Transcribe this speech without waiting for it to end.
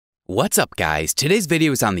What's up, guys? Today's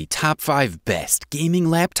video is on the top 5 best gaming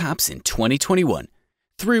laptops in 2021.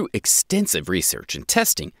 Through extensive research and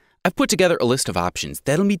testing, I've put together a list of options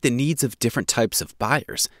that'll meet the needs of different types of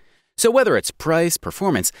buyers. So whether it's price,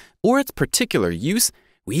 performance, or its particular use,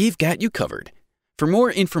 we've got you covered. For more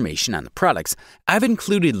information on the products, I've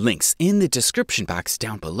included links in the description box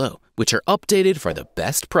down below, which are updated for the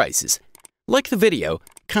best prices. Like the video,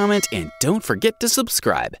 comment, and don't forget to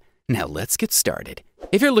subscribe. Now let's get started.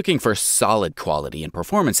 If you're looking for solid quality and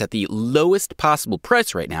performance at the lowest possible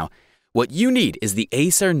price right now, what you need is the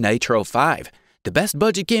Acer Nitro 5, the best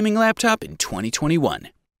budget gaming laptop in 2021.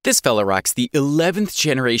 This fella rocks the 11th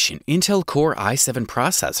generation Intel Core i7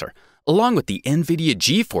 processor, along with the NVIDIA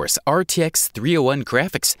GeForce RTX 301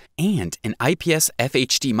 graphics and an IPS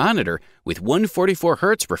FHD monitor with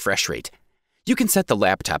 144Hz refresh rate. You can set the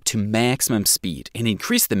laptop to maximum speed and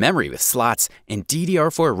increase the memory with slots and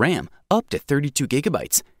DDR4 RAM up to 32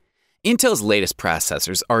 GB. Intel's latest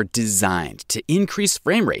processors are designed to increase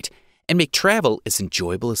frame rate and make travel as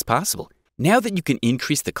enjoyable as possible. Now that you can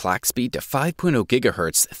increase the clock speed to 5.0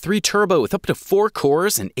 GHz, 3 turbo with up to 4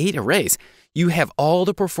 cores and 8 arrays, you have all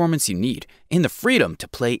the performance you need and the freedom to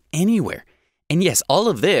play anywhere. And yes, all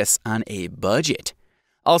of this on a budget.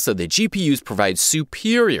 Also, the GPUs provide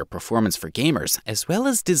superior performance for gamers as well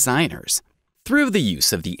as designers. Through the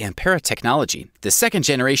use of the Ampere technology, the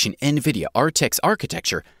second-generation NVIDIA RTX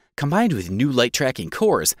architecture, combined with new light-tracking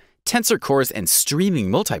cores, tensor cores, and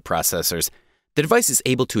streaming multiprocessors, the device is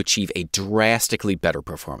able to achieve a drastically better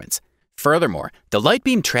performance. Furthermore, the light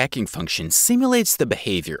beam tracking function simulates the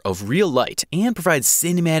behavior of real light and provides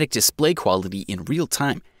cinematic display quality in real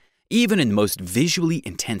time, even in the most visually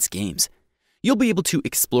intense games. You'll be able to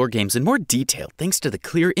explore games in more detail thanks to the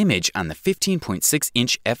clear image on the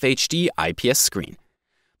 15.6-inch FHD IPS screen.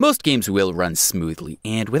 Most games will run smoothly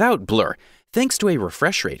and without blur thanks to a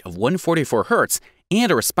refresh rate of 144Hz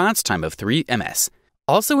and a response time of 3 ms.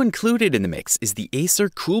 Also included in the mix is the Acer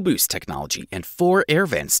Cool Boost technology and 4 air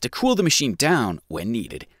vents to cool the machine down when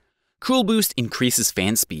needed. Cool Boost increases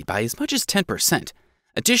fan speed by as much as 10%.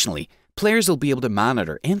 Additionally, players will be able to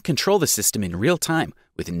monitor and control the system in real time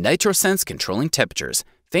with NitroSense controlling temperatures,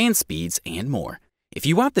 fan speeds, and more. If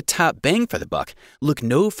you want the top bang for the buck, look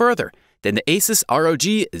no further than the Asus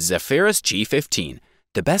ROG Zephyrus G15,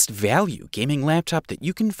 the best value gaming laptop that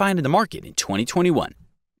you can find in the market in 2021.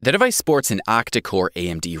 The device sports an octa-core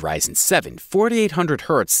AMD Ryzen 7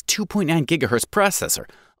 4800Hz 2.9 GHz processor,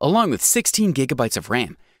 along with 16 GB of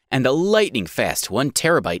RAM and a lightning-fast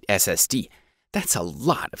 1TB SSD. That's a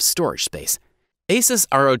lot of storage space. Asus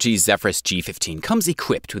ROG Zephyrus G15 comes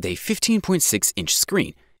equipped with a 15.6-inch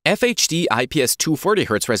screen, FHD IPS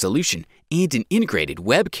 240Hz resolution, and an integrated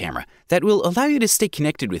web camera that will allow you to stay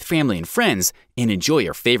connected with family and friends and enjoy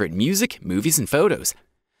your favorite music, movies, and photos.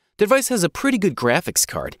 The device has a pretty good graphics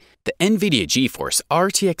card, the NVIDIA GeForce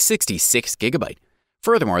RTX 66 GB.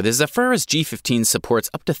 Furthermore, the Zephyrus G15 supports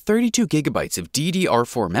up to 32 GB of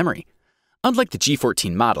DDR4 memory. Unlike the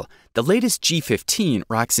G14 model, the latest G15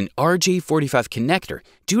 rocks an RJ45 connector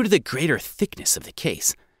due to the greater thickness of the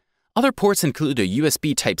case. Other ports include a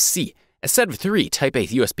USB Type-C, a set of 3 Type-A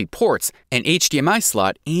USB ports, an HDMI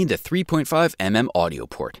slot, and a 3.5mm audio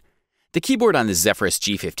port. The keyboard on the Zephyrus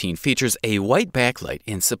G15 features a white backlight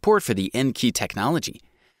and support for the N-key technology.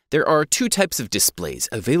 There are 2 types of displays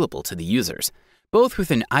available to the users, both with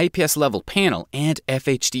an IPS-level panel and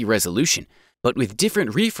FHD resolution, but with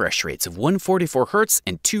different refresh rates of 144Hz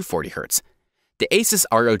and 240Hz. The Asus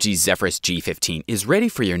ROG Zephyrus G15 is ready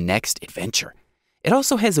for your next adventure. It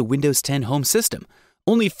also has a Windows 10 home system,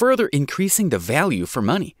 only further increasing the value for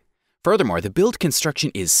money. Furthermore, the build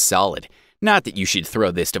construction is solid. Not that you should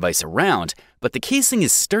throw this device around, but the casing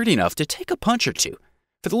is sturdy enough to take a punch or two.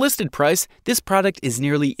 For the listed price, this product is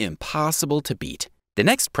nearly impossible to beat. The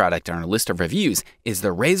next product on our list of reviews is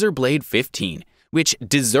the Razer Blade 15, which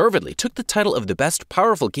deservedly took the title of the best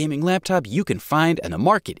powerful gaming laptop you can find on the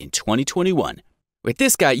market in 2021. With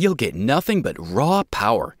this guy, you'll get nothing but raw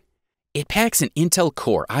power. It packs an Intel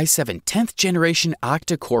Core i7 10th generation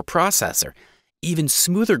octa-core processor, even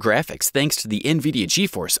smoother graphics thanks to the NVIDIA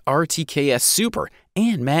GeForce RTX Super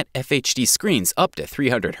and matte FHD screens up to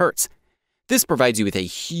 300Hz. This provides you with a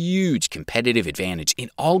huge competitive advantage in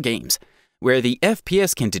all games, where the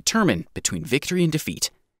FPS can determine between victory and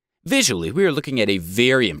defeat. Visually, we are looking at a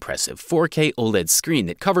very impressive 4K OLED screen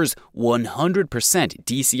that covers 100%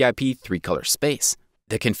 DCI-P 3-color space.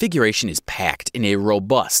 The configuration is packed in a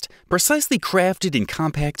robust, precisely crafted and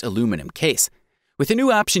compact aluminum case, with a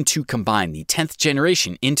new option to combine the 10th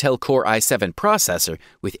generation Intel Core i7 processor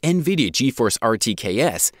with NVIDIA GeForce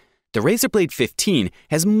RTX. The Razer Blade 15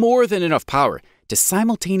 has more than enough power to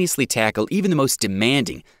simultaneously tackle even the most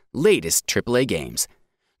demanding, latest AAA games.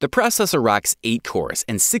 The processor rocks 8 cores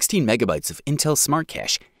and 16 megabytes of Intel Smart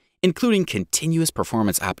Cache, including continuous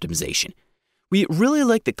performance optimization. We really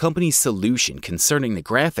like the company's solution concerning the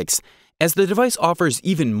graphics, as the device offers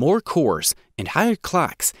even more cores and higher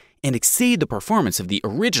clocks and exceed the performance of the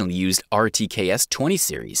originally used RTKS 20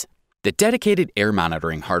 series. The dedicated air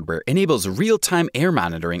monitoring hardware enables real-time air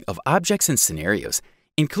monitoring of objects and scenarios,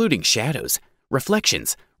 including shadows,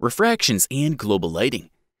 reflections, refractions, and global lighting.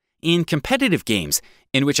 In competitive games,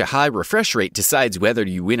 in which a high refresh rate decides whether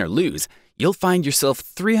you win or lose, you'll find yourself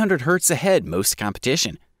 300 Hz ahead most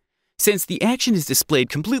competition. Since the action is displayed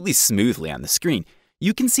completely smoothly on the screen,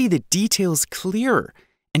 you can see the details clearer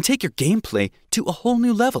and take your gameplay to a whole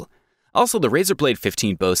new level. Also, the Razer Blade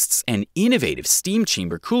 15 boasts an innovative steam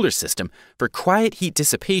chamber cooler system for quiet heat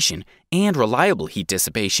dissipation and reliable heat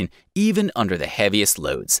dissipation even under the heaviest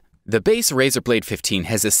loads. The base Razer Blade 15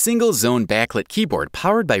 has a single-zone backlit keyboard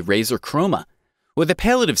powered by Razer Chroma. With a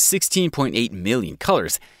palette of 16.8 million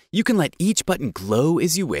colors, you can let each button glow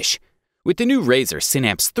as you wish. With the new Razer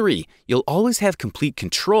Synapse 3, you'll always have complete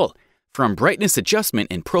control, from brightness adjustment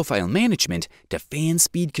and profile management to fan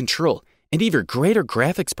speed control, and even greater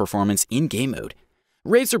graphics performance in game mode.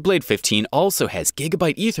 Razer Blade 15 also has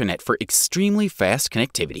Gigabit Ethernet for extremely fast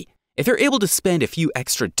connectivity. If you're able to spend a few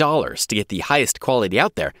extra dollars to get the highest quality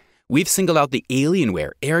out there, we've singled out the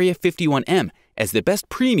Alienware Area-51m as the best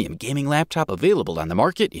premium gaming laptop available on the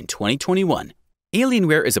market in 2021.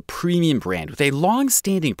 Alienware is a premium brand with a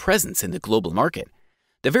long-standing presence in the global market.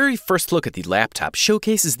 The very first look at the laptop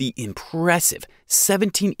showcases the impressive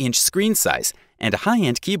 17-inch screen size and a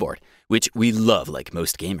high-end keyboard, which we love like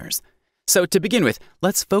most gamers. So to begin with,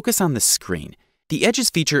 let's focus on the screen. The edges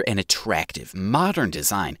feature an attractive, modern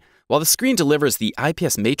design, while the screen delivers the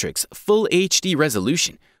IPS Matrix Full HD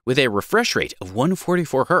resolution with a refresh rate of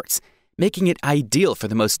 144 Hz, making it ideal for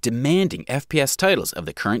the most demanding FPS titles of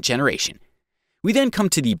the current generation. We then come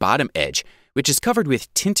to the bottom edge, which is covered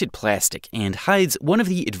with tinted plastic and hides one of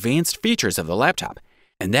the advanced features of the laptop,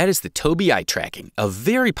 and that is the Tobii eye tracking, a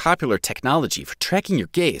very popular technology for tracking your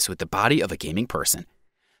gaze with the body of a gaming person.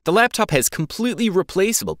 The laptop has completely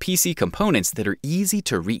replaceable PC components that are easy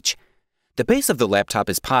to reach. The base of the laptop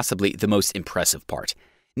is possibly the most impressive part.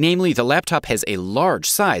 Namely, the laptop has a large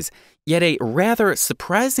size, yet a rather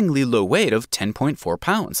surprisingly low weight of 10.4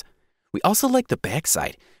 pounds. We also like the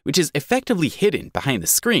backside, which is effectively hidden behind the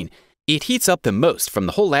screen. It heats up the most from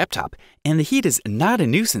the whole laptop, and the heat is not a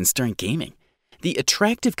nuisance during gaming. The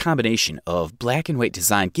attractive combination of black and white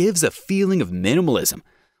design gives a feeling of minimalism,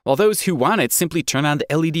 while those who want it simply turn on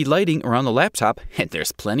the LED lighting around the laptop, and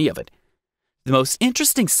there's plenty of it. The most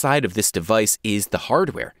interesting side of this device is the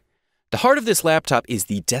hardware. The heart of this laptop is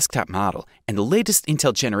the desktop model and the latest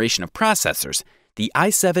Intel generation of processors, the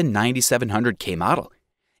i7-9700K model.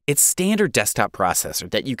 It's standard desktop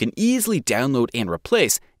processor that you can easily download and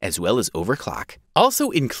replace, as well as overclock. Also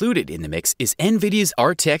included in the mix is NVIDIA's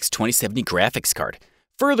RTX 2070 graphics card.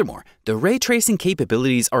 Furthermore, the ray tracing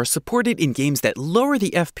capabilities are supported in games that lower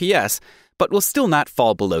the FPS, but will still not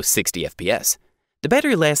fall below 60 FPS. The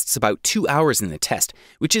battery lasts about 2 hours in the test,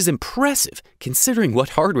 which is impressive considering what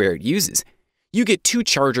hardware it uses. You get 2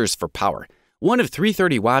 chargers for power, one of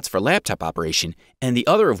 330 watts for laptop operation, and the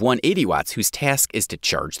other of 180 watts whose task is to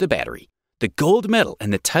charge the battery. The gold medal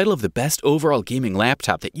and the title of the best overall gaming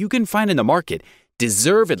laptop that you can find in the market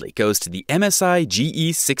deservedly goes to the MSI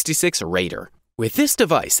GE66 Raider. With this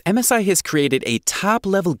device, MSI has created a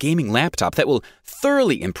top-level gaming laptop that will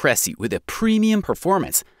thoroughly impress you with a premium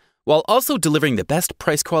performance, while also delivering the best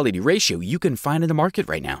price-quality ratio you can find in the market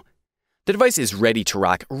right now. The device is ready to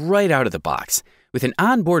rock right out of the box with an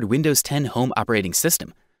onboard Windows 10 home operating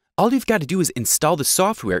system. All you've got to do is install the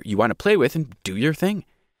software you want to play with and do your thing.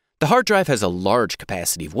 The hard drive has a large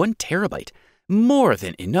capacity of 1 terabyte, more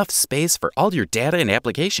than enough space for all your data and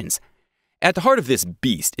applications. At the heart of this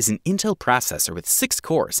beast is an Intel processor with 6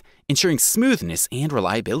 cores, ensuring smoothness and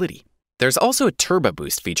reliability. There's also a turbo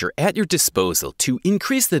boost feature at your disposal to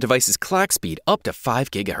increase the device's clock speed up to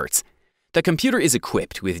 5 GHz. The computer is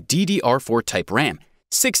equipped with DDR4 type RAM,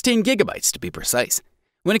 16 gigabytes to be precise.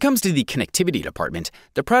 When it comes to the connectivity department,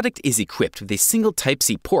 the product is equipped with a single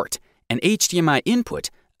Type-C port, an HDMI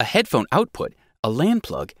input, a headphone output, a LAN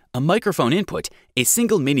plug, a microphone input, a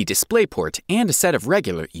single mini display port, and a set of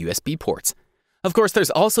regular USB ports. Of course,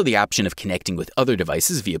 there's also the option of connecting with other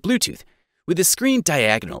devices via Bluetooth. With a screen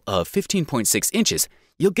diagonal of 15.6 inches,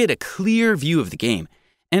 you'll get a clear view of the game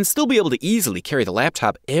and still be able to easily carry the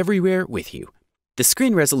laptop everywhere with you. The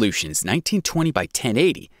screen resolution is 1920 by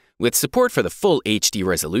 1080 with support for the full HD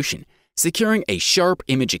resolution, securing a sharp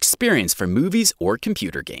image experience for movies or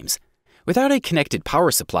computer games. Without a connected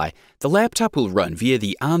power supply, the laptop will run via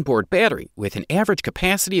the onboard battery with an average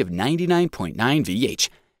capacity of 99.9 VH.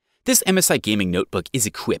 This MSI gaming notebook is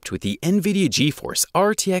equipped with the NVIDIA GeForce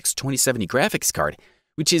RTX 2070 graphics card,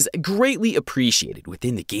 which is greatly appreciated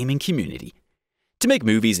within the gaming community. To make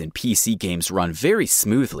movies and PC games run very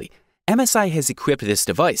smoothly, MSI has equipped this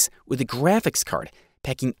device with a graphics card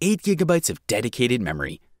packing 8 GB of dedicated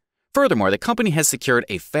memory. Furthermore, the company has secured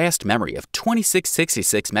a fast memory of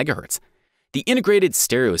 2666 MHz. The integrated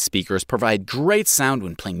stereo speakers provide great sound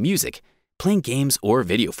when playing music, playing games, or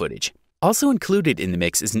video footage. Also included in the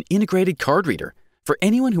mix is an integrated card reader. For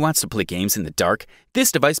anyone who wants to play games in the dark,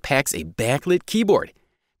 this device packs a backlit keyboard.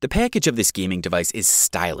 The package of this gaming device is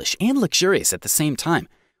stylish and luxurious at the same time,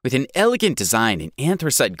 with an elegant design in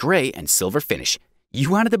anthracite gray and silver finish. You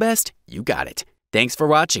wanted the best? You got it. Thanks for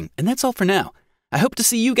watching, and that's all for now. I hope to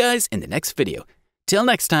see you guys in the next video. Till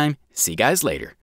next time, see you guys later.